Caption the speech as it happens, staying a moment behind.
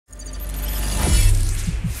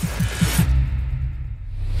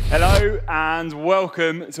Hello and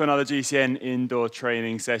welcome to another GCN indoor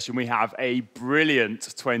training session. We have a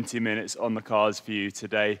brilliant 20 minutes on the cards for you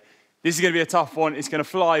today. This is going to be a tough one. It's going to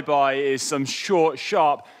fly by. It's some short,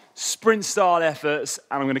 sharp, sprint-style efforts,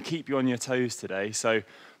 and I'm going to keep you on your toes today. So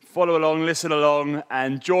follow along, listen along,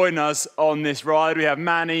 and join us on this ride. We have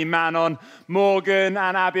Manny, Manon, Morgan,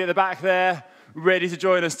 and Abby at the back there, ready to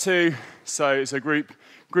join us too. So it's a group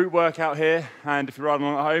workout here, and if you're riding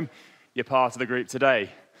along at home, you're part of the group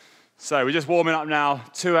today. So we're just warming up now,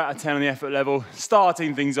 2 out of 10 on the effort level,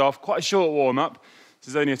 starting things off, quite a short warm-up. This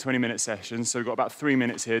is only a 20-minute session, so we've got about 3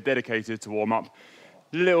 minutes here dedicated to warm up.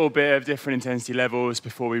 A little bit of different intensity levels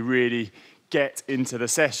before we really get into the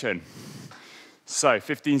session. So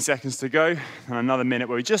 15 seconds to go, and another minute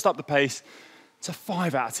where we just up the pace to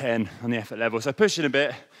 5 out of 10 on the effort level. So pushing a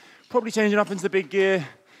bit, probably changing up into the big gear,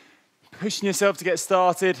 pushing yourself to get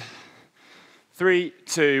started. 3,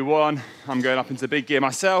 2, 1, I'm going up into the big gear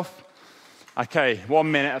myself. Okay,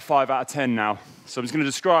 1 minute at 5 out of 10 now. So I'm just going to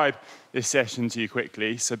describe this session to you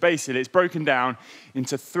quickly. So basically, it's broken down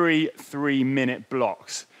into 3 3-minute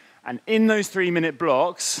blocks. And in those 3-minute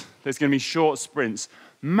blocks, there's going to be short sprints,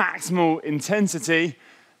 maximal intensity,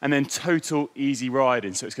 and then total easy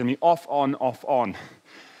riding. So it's going to be off, on, off, on.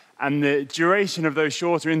 And the duration of those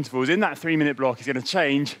shorter intervals in that 3-minute block is going to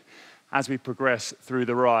change as we progress through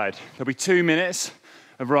the ride. There'll be 2 minutes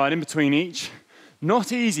of riding between each.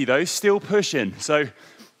 Not easy though, still pushing. So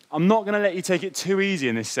I'm not gonna let you take it too easy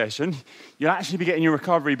in this session. You'll actually be getting your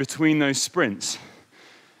recovery between those sprints.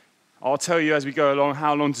 I'll tell you as we go along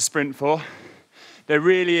how long to sprint for. There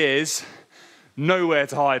really is nowhere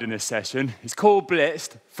to hide in this session. It's called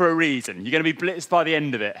Blitzed for a reason. You're gonna be blitzed by the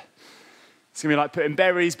end of it. It's gonna be like putting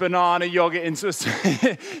berries, banana, yogurt into a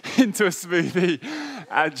smoothie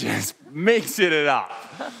and just mixing it up.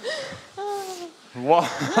 What?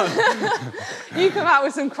 You come out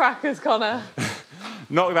with some crackers, Conor.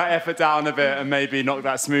 Knock that effort down a bit and maybe knock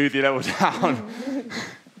that smoothie level down.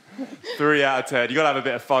 3 out of 10. You've got to have a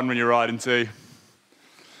bit of fun when you're riding too.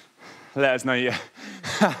 Let us know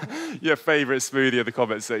your favourite smoothie in the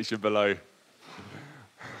comment section below.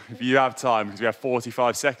 If you have time, because we have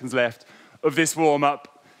 45 seconds left of this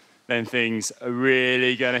warm-up, then things are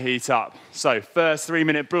really going to heat up. So first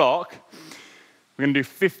 3-minute block, we're going to do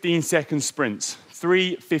 15-second sprints.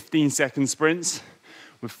 3 15-second sprints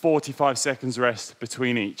with 45 seconds rest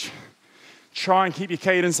between each. Try and keep your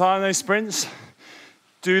cadence high on those sprints.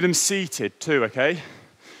 Do them seated too, okay?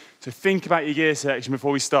 So think about your gear selection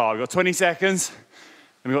before we start. We've got 20 seconds,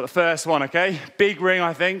 and we've got the first one, okay? Big ring,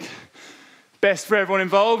 I think. Best for everyone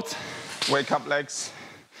involved. Wake up, legs.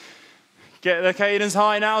 Get the cadence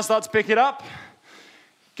high now, start to pick it up.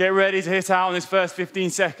 Get ready to hit out on this first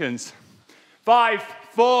 15 seconds. 5,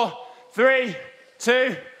 4, 3,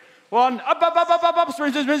 2, 1. Up, up, up, up, up, up,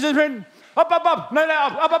 sprint, sprint, sprint, sprint. Up, up, up, no, no,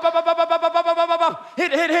 up, up, up, up, up, up, up, up, up, up, up, up.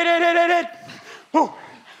 Hit, hit, hit, hit, hit, hit, hit. Woo.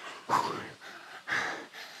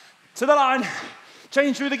 To the line.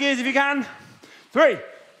 Change through the gears if you can. 3,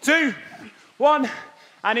 2, 1,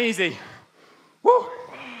 and easy. Woo.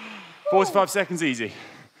 45 seconds easy.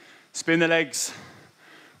 Spin the legs,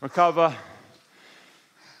 recover.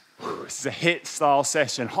 This is a HIIT style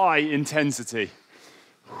session, high intensity.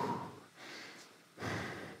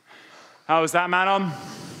 How was that, Manon?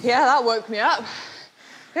 Yeah, that woke me up.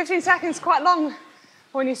 15 seconds, quite long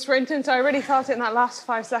when you're sprinting, so I really felt it in that last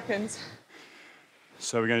 5 seconds.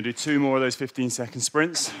 So we're going to do 2 more of those 15-second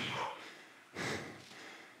sprints.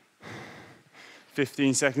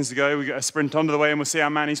 15 seconds to go. We've got a sprint under the way, and we'll see how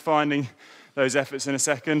Manny's finding those efforts in a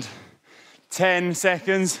second. 10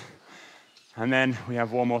 seconds. And then we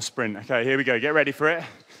have 1 more sprint. Okay, here we go. Get ready for it.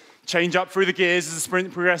 Change up through the gears as the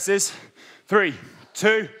sprint progresses. 3,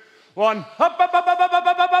 2, 1. Up, up, up, up, up, up,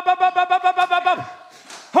 up, up, up, up, up, up, up, up, up, up.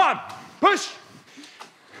 Come on, push.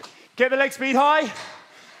 Get the leg speed high.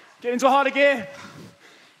 Get into a harder gear.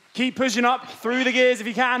 Keep pushing up through the gears if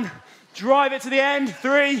you can. Drive it to the end.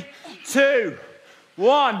 3, 2,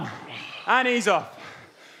 1. And ease off.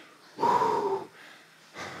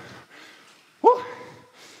 Woo.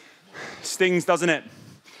 Stings, doesn't it?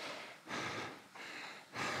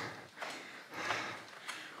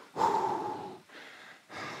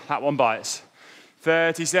 That one bites.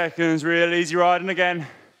 30 seconds, real easy riding again.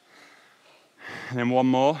 And then 1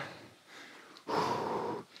 more.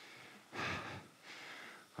 I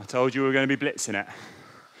told you we were going to be blitzing it.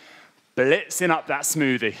 Blitzing up that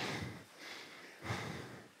smoothie.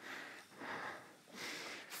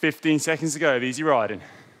 15 seconds to go of easy riding.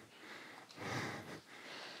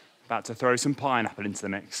 About to throw some pineapple into the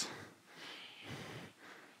mix.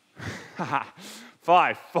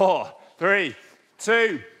 5, 4, 3,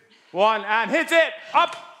 2, 1, and hit it!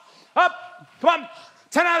 Up, Up. Come on.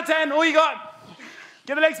 10 out of 10. All you got.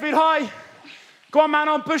 Get the leg speed high. Go on, man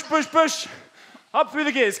on. Push, push, push. Up through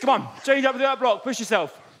the gears. Come on. Change up with that block. Push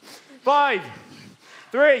yourself. 5,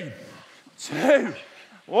 3, 2,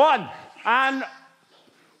 1. And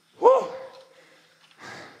whoo.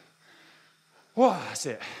 Whoa, that's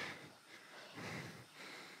it.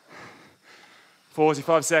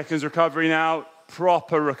 45 seconds recovery now.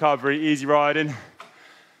 Proper recovery, easy riding.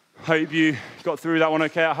 Hope you got through that one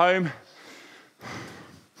okay at home.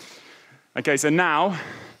 Okay, so now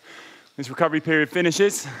this recovery period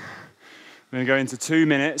finishes. We're gonna go into 2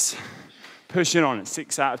 minutes, pushing on at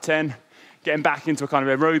 6 out of 10, getting back into a kind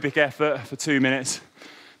of aerobic effort for 2 minutes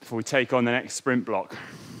before we take on the next sprint block.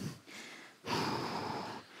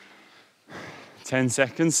 10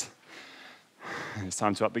 seconds, and it's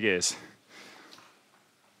time to up the gears.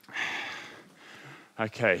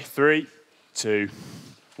 Okay, 3, 2,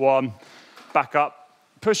 1, back up,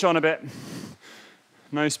 push on a bit.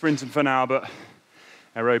 No sprinting for now, but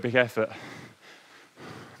aerobic effort.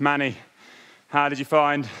 Manny, how did you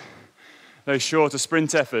find those shorter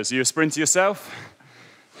sprint efforts? Are you a sprinter yourself?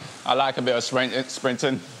 I like a bit of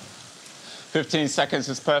sprinting. 15 seconds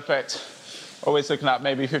is perfect. Always looking at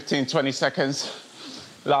maybe 15, 20 seconds.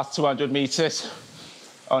 Last 200 meters.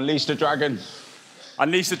 Unleash the dragon.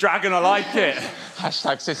 Unleash the dragon, I like it.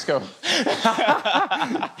 Hashtag Cisco.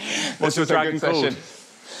 What's your dragon called?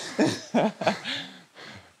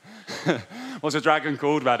 What's your dragon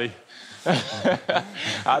called, Maddie?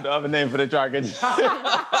 I don't have a name for the dragon.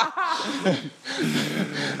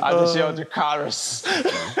 I just yelled Dracarys.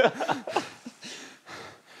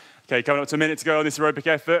 Okay, coming up to a minute to go on this aerobic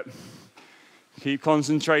effort. Keep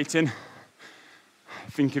concentrating.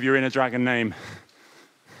 Think of your inner dragon name.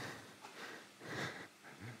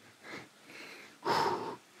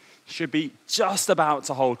 Should be just about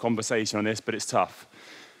to hold conversation on this, but it's tough.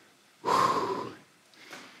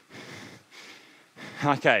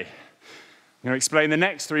 Okay, I'm going to explain the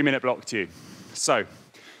next 3-minute block to you. So,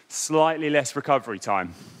 slightly less recovery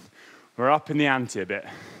time. We're up in the ante a bit.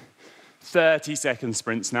 30-second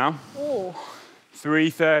sprints now. Oh. 3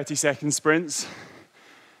 30-second sprints.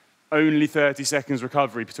 Only 30 seconds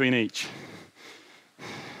recovery between each.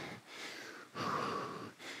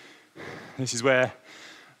 This is where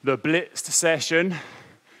the Blitz session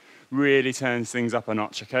really turns things up a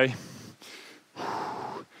notch, okay?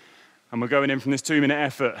 And we're going in from this 2-minute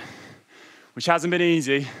effort, which hasn't been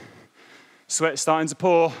easy. Sweat's starting to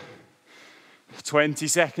pour. 20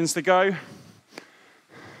 seconds to go.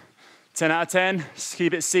 10 out of 10, just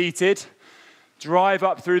keep it seated. Drive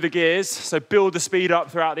up through the gears, so build the speed up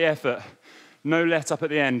throughout the effort. No let up at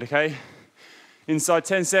the end, okay? Inside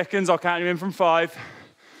 10 seconds, I'll count you in from 5.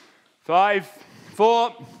 5,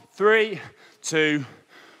 4, 3, 2,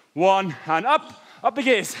 1, and up the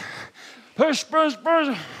gears. Push, push,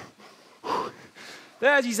 push.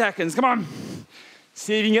 30 seconds, come on.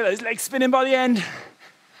 See if you can get those legs spinning by the end.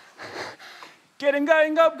 Get him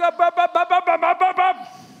going, go, go, up, up, up, up, up, up, up,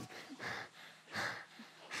 up.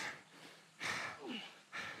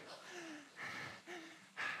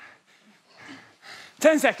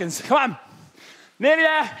 Ten seconds, come on. Nearly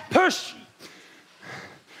there, push.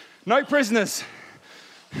 No prisoners.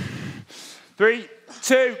 3,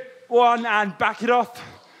 2, 1, and back it off.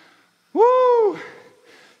 Woo!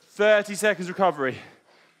 30 seconds recovery.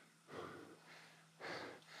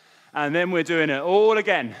 And then we're doing it all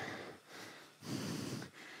again.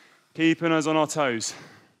 Keeping us on our toes.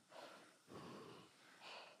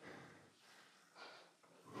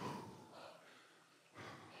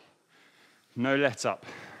 No let up.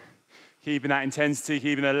 Keeping that intensity,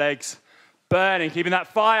 keeping the legs burning, keeping that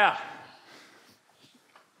fire.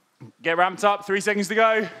 Get ramped up, 3 seconds to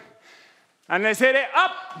go. And let's hit it,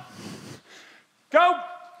 up. Go,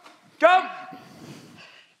 go.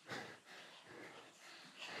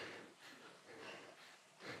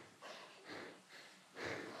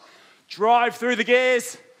 Drive through the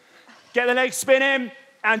gears, get the legs spinning,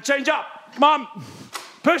 and change up. Come on,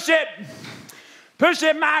 push it. Push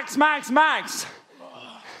it, max, max, max.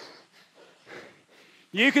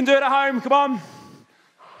 You can do it at home, come on.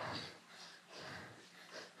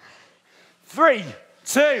 3,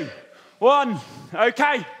 2, 1,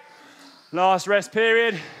 okay. Last rest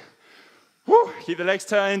period. Woo. Keep the legs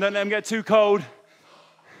turning, don't let them get too cold.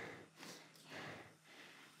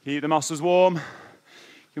 Keep the muscles warm.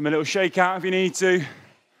 Give them a little shake out if you need to.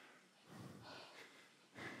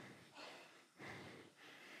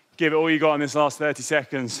 Give it all you got in this last 30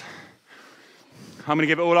 seconds. I'm gonna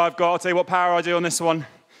give it all I've got. I'll tell you what power I do on this one. I'm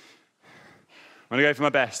gonna go for my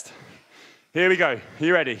best. Here we go, are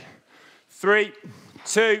you ready? 3,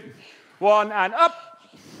 2, 1, and up.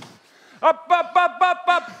 Up, up, up, up,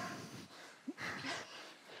 up.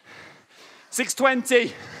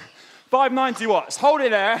 620, 590 watts. Hold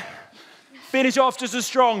it there. Finish off just as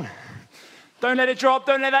strong. Don't let it drop.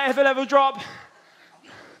 Don't let that effort level drop.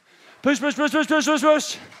 Push, push, push, push, push, push,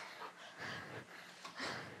 push.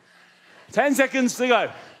 10 seconds to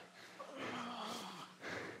go.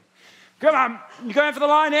 Come on. You're going for the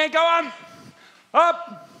line here. Go on.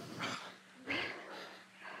 Up.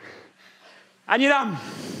 And you're done.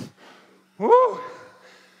 Woo.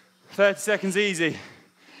 30 seconds easy.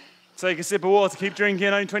 Take a sip of water. Keep drinking.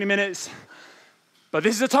 Only 20 minutes. But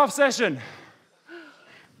this is a tough session.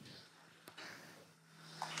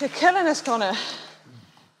 You're killing us, Conor.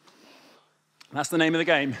 That's the name of the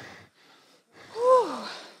game. Whew.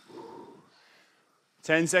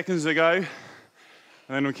 10 seconds to go. And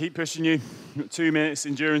then we'll keep pushing you. 2 minutes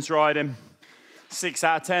endurance riding. 6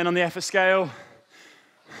 out of 10 on the effort scale.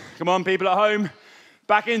 Come on, people at home.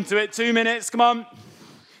 Back into it. 2 minutes. Come on.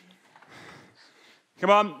 Come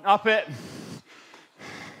on, up it.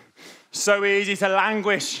 So easy to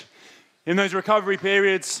languish in those recovery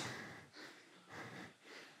periods.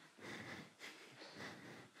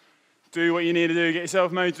 Do what you need to do. Get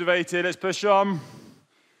yourself motivated. Let's push on.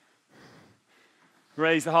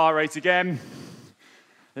 Raise the heart rate again.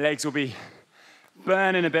 Legs will be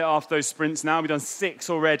burning a bit after those sprints now. We've done 6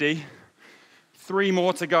 already. 3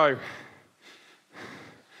 more to go.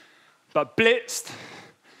 But blitzed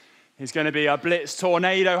is going to be a blitz,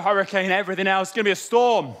 tornado, hurricane, everything else. It's going to be a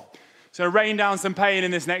storm. It's going to rain down some pain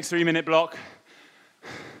in this next 3-minute block.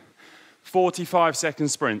 45-second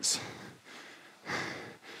sprints.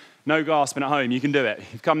 No gasping at home. You can do it.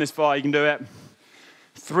 You've come this far. You can do it.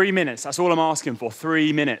 3 minutes. That's all I'm asking for.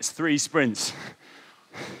 3 minutes. 3 sprints.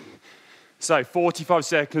 So 45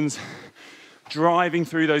 seconds. Driving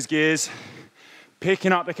through those gears.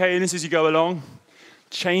 Picking up the cadence as you go along.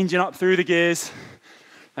 Changing up through the gears.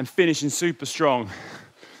 And finishing super strong.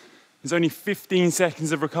 There's only 15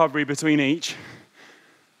 seconds of recovery between each.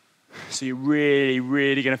 So you're really,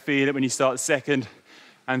 really going to feel it when you start the second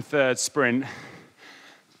and third sprint.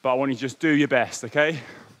 But I want you to just do your best, okay?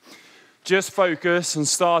 Just focus on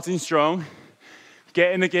starting strong,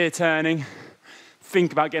 getting the gear turning,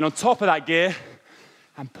 think about getting on top of that gear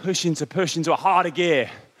and push into a harder gear.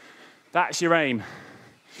 That's your aim.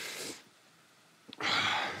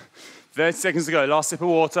 30 seconds to go, last sip of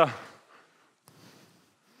water.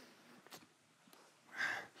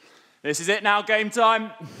 This is it now, game time.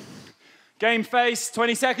 Game face,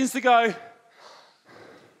 20 seconds to go.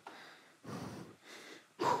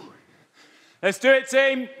 Let's do it,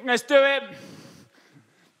 team. Let's do it.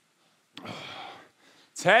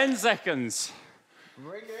 10 seconds.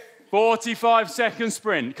 Bring it. 45-second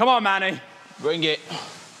sprint. Come on, Manny. Bring it.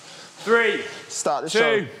 3, Start the 2,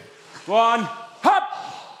 show. 1. Hop!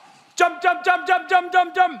 Jump, jump, jump, jump, jump,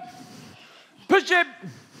 jump, jump. Push it.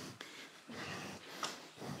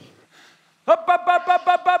 Up, up, up, up,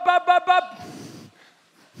 up, up, up, up, up.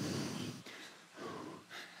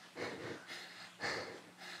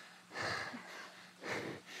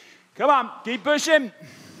 Come on, keep pushing.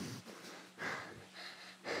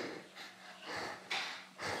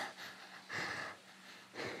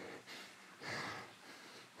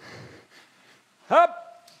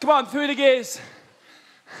 Up, come on, through the gears.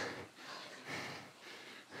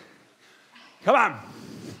 Come on.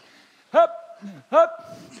 Up,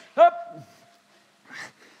 up, up.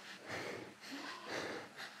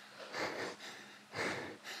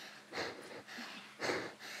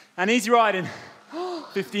 And easy riding.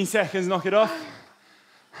 15 seconds, knock it off.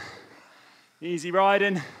 Easy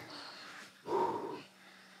riding.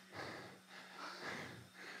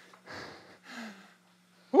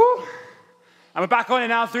 Woo. And we're back on it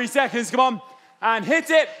now, 3 seconds, come on. And hit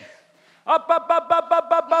it. Up, up, up, up,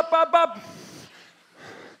 up, up, up, up, up.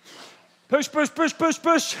 Push, push, push, push,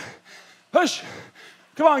 push. Push.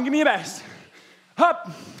 Come on, give me your best.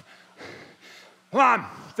 Up. Come on,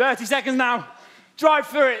 30 seconds now. Drive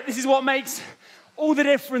through it. This is what makes all the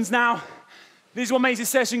difference now. This is what makes this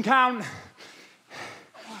session count.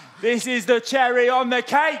 This is the cherry on the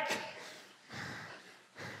cake.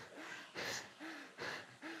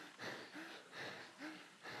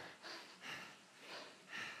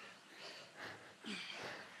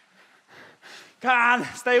 Come on,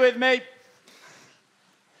 stay with me.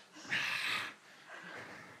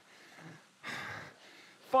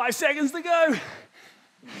 Five seconds to go.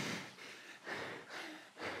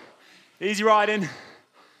 Easy riding.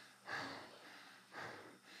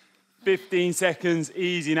 15 seconds,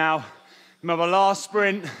 easy now. Remember, last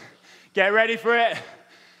sprint. Get ready for it.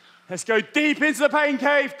 Let's go deep into the pain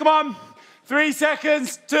cave. Come on. 3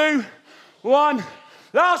 seconds, 2, 1.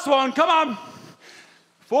 Last one, come on.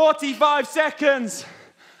 45 seconds.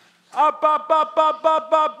 Up, up, up, up,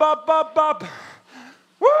 up, up, up, up, up.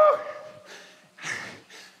 Woo!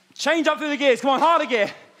 Change up through the gears. Come on, harder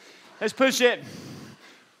gear. Let's push it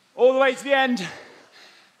all the way to the end.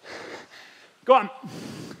 Go on.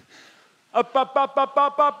 Up, up, up, up,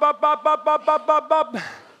 up, up, up, up, up, up, up, up, up.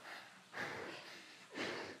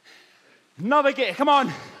 Another gear, come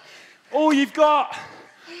on. All you've got.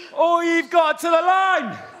 All you've got, to the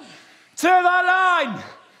line. To the line.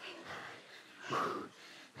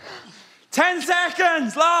 10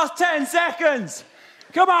 seconds, last 10 seconds.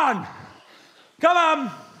 Come on. Come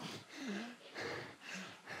on.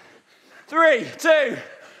 3, 2,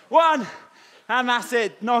 1. And that's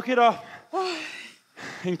it, knock it off.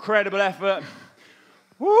 Incredible effort.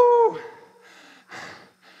 Woo!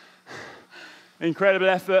 Incredible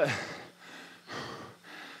effort.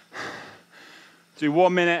 Do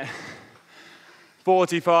 1 minute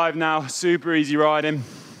 45 now, super easy riding.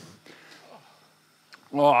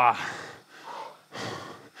 Oh.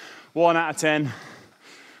 1 out of 10.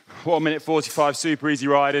 1 minute 45, super easy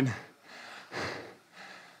riding.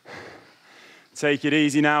 Take it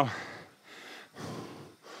easy now.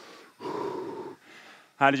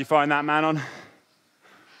 How did you find that, Manon?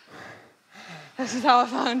 This is how I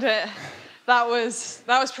found it. That was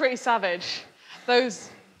pretty savage.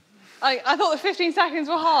 I thought the 15 seconds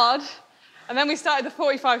were hard, and then we started the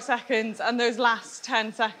 45 seconds, and those last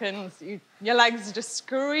 10 seconds, your legs are just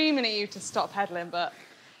screaming at you to stop pedaling, but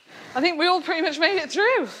I think we all pretty much made it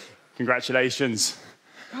through. Congratulations.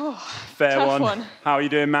 Oh, Fair tough one. How are you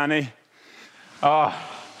doing, Manny? Oh,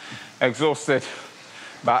 exhausted,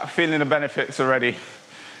 but feeling the benefits already.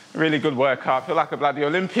 Really good workout. I feel like a bloody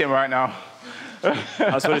Olympian right now.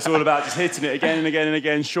 That's what it's all about, just hitting it again and again and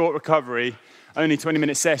again. Short recovery, only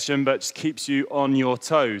 20-minute session, but just keeps you on your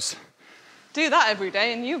toes. Do that every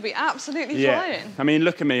day and you'll be absolutely flying. I mean,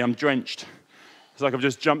 look at me, I'm drenched. It's like I've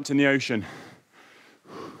just jumped in the ocean.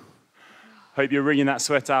 Hope you're wringing that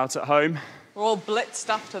sweat out at home. We're all blitzed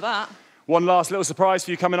after that. One last little surprise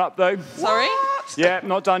for you coming up, though. Sorry? What? Yeah,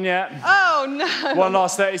 not done yet. Oh, no. One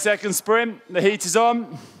last 30-second sprint. The heat is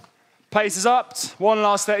on. Pace is up. One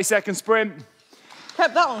last 30-second sprint.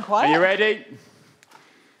 Kept that one quiet. Are you ready?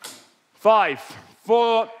 5,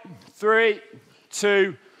 4, 3,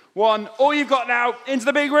 2, 1. All you've got now, into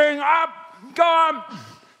the big ring. Up, go on.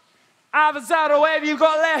 Out of the saddle, whatever you've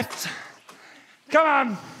got left. Come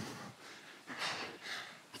on.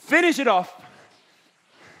 Finish it off.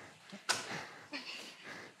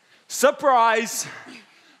 Surprise.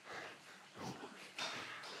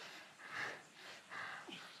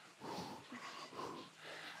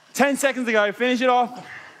 Ten seconds to go, finish it off.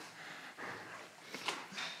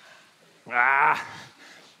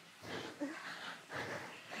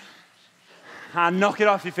 And knock it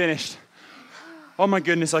off, you're finished. Oh my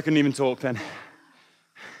goodness, I couldn't even talk then.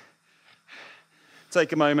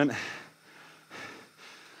 Take a moment.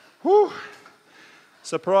 Whew.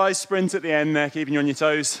 Surprise sprint at the end there, keeping you on your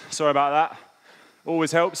toes. Sorry about that.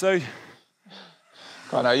 Always helps though.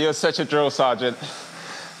 Conor, you're such a drill sergeant.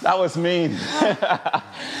 That was mean.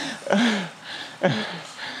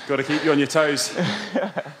 Got to keep you on your toes.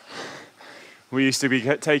 We used to be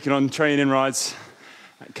taking on training rides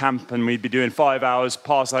at camp and we'd be doing 5 hours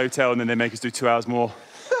past the hotel and then they make us do 2 hours more.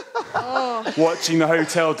 Oh. Watching the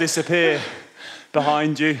hotel disappear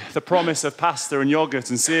behind you, the promise of pasta and yogurt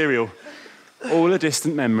and cereal, all a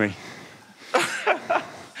distant memory.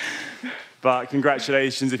 But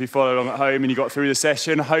congratulations if you followed along at home and you got through the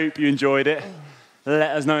session. Hope you enjoyed it.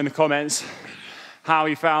 Let us know in the comments how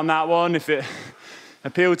you found that one, if it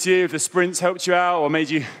appealed to you, if the sprints helped you out or made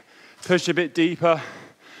you push a bit deeper.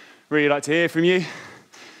 Really like to hear from you.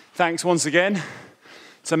 Thanks once again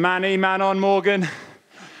to Manny, Manon, Morgan,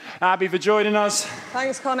 Abby for joining us.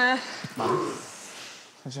 Thanks, Conor.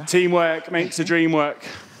 Teamwork makes the dream work.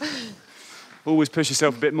 Always push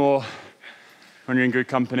yourself a bit more when you're in good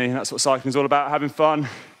company. That's what cycling's all about, having fun,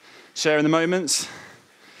 sharing the moments,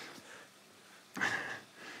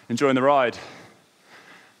 enjoying the ride.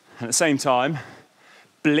 And at the same time,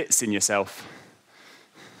 blitzing yourself.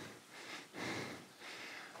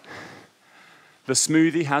 The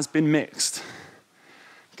smoothie has been mixed.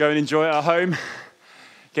 Go and enjoy it at home.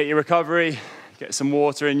 Get your recovery, get some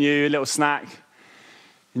water in you, a little snack.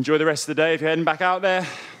 Enjoy the rest of the day if you're heading back out there.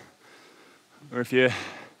 Or if you're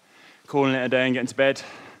calling it a day and getting to bed,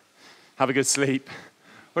 have a good sleep.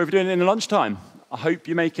 Or if you're doing it in the lunchtime, I hope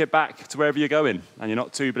you make it back to wherever you're going and you're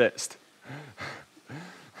not too blitzed.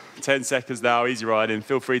 10 seconds now, easy riding.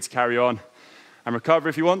 Feel free to carry on and recover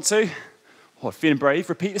if you want to. Or feeling brave,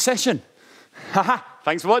 repeat the session.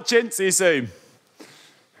 Thanks for watching. See you soon.